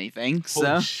learn anything.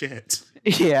 Holy shit.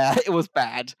 Yeah, it was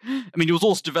bad. I mean, it was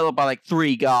also developed by like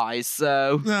 3 guys,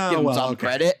 so give them some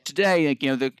credit. Today, like,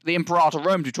 the Imperator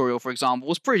Rome tutorial, for example,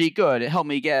 was pretty good. It helped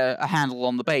me get a handle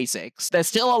on the basics. There's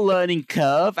still a learning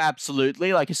curve,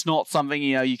 absolutely. Like, it's not something,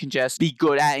 you can just be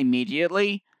good at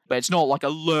immediately, but it's not like a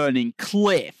learning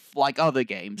cliff like other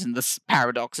games in the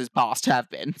Paradox's past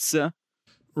have been, so...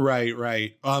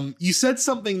 Right. You said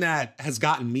something that has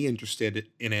gotten me interested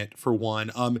in it, for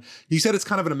one. You said it's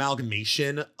kind of an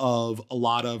amalgamation of a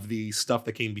lot of the stuff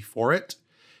that came before it.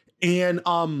 And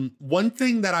one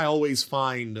thing that I always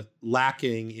find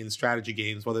lacking in strategy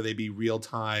games, whether they be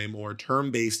real-time or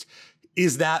turn-based,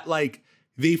 is that like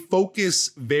they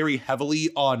focus very heavily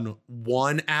on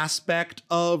one aspect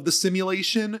of the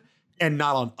simulation and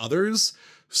not on others.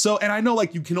 So, and I know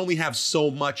like you can only have so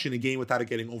much in a game without it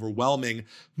getting overwhelming,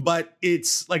 but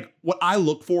it's like what I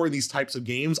look for in these types of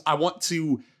games. I want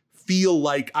to feel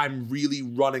like I'm really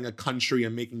running a country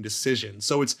and making decisions.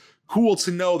 So it's cool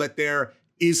to know that there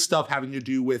is stuff having to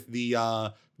do with the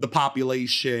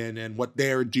population and what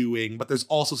they're doing, but there's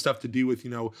also stuff to do with,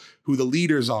 who the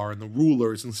leaders are and the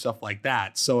rulers and stuff like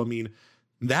that. So, I mean,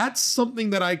 that's something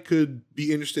that I could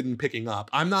be interested in picking up.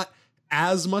 I'm not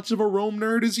as much of a Rome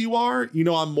nerd as you are.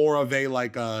 I'm more of a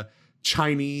like a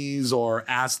Chinese or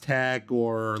Aztec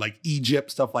or like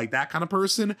Egypt, stuff like that kind of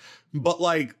person. But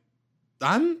like,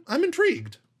 I'm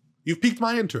intrigued. You've piqued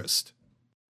my interest.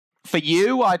 For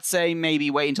you, I'd say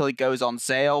maybe wait until it goes on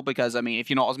sale, because I mean, if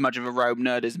you're not as much of a Rome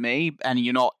nerd as me and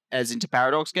you're not as into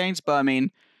Paradox games, but I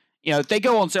mean, they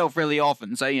go on sale fairly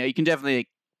often, so you can definitely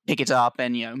pick it up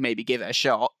and maybe give it a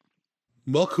shot.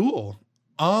 Well, cool.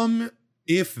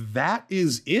 If that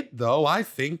is it, though, I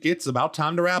think it's about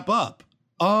time to wrap up.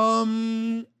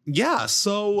 Yeah,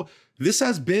 so this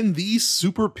has been the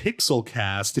Super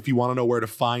Pixelcast. If you want to know where to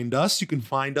find us, you can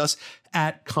find us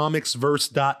at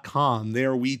comicsverse.com.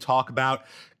 There we talk about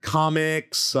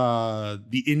comics,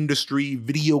 the industry,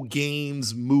 video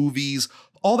games, movies,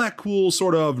 all that cool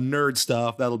sort of nerd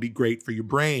stuff that'll be great for your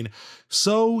brain.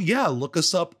 So yeah, look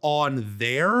us up on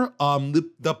there.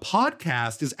 The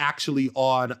podcast is actually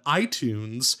on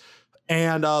iTunes,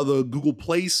 and the Google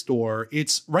Play Store.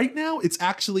 It's right now, it's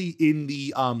actually in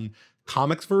the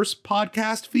Comicsverse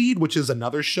podcast feed, which is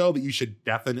another show that you should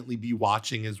definitely be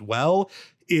watching as well.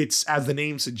 It's, as the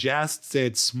name suggests,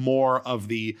 it's more of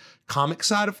the comic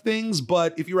side of things.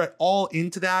 But if you're at all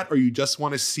into that, or you just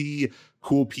want to see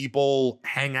cool people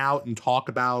hang out and talk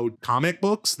about comic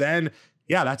books, then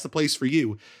yeah, that's the place for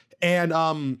you. And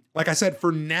like I said,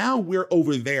 for now, we're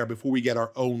over there before we get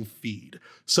our own feed.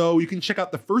 So you can check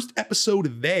out the first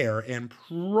episode there and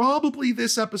probably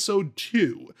this episode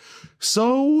too.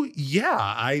 So yeah,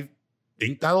 I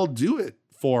think that'll do it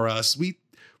for us. We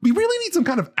really need some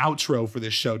kind of outro for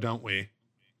this show, don't we?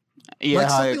 Yeah,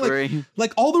 like I agree.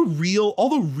 Like all the real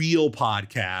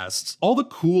podcasts, all the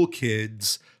cool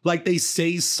kids, like they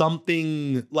say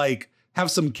something like, have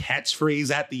some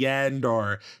catchphrase at the end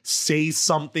or say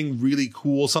something really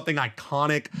cool, something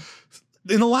iconic.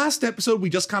 In the last episode, we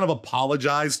just kind of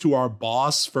apologized to our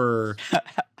boss for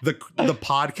the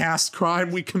podcast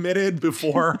crime we committed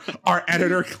before our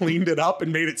editor cleaned it up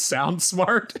and made it sound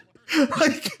smart.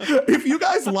 Like, if you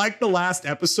guys liked the last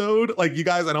episode, like you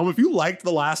guys at home, if you liked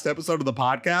the last episode of the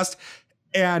podcast,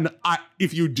 and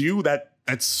if you do,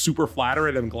 that's super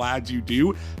flattering. I'm glad you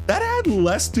do. That had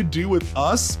less to do with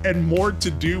us and more to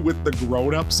do with the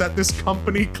grown-ups at this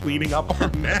company cleaning up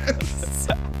our mess.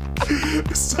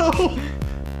 So,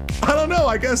 I don't know.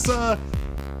 I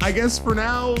guess for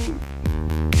now,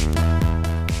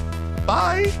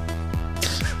 bye.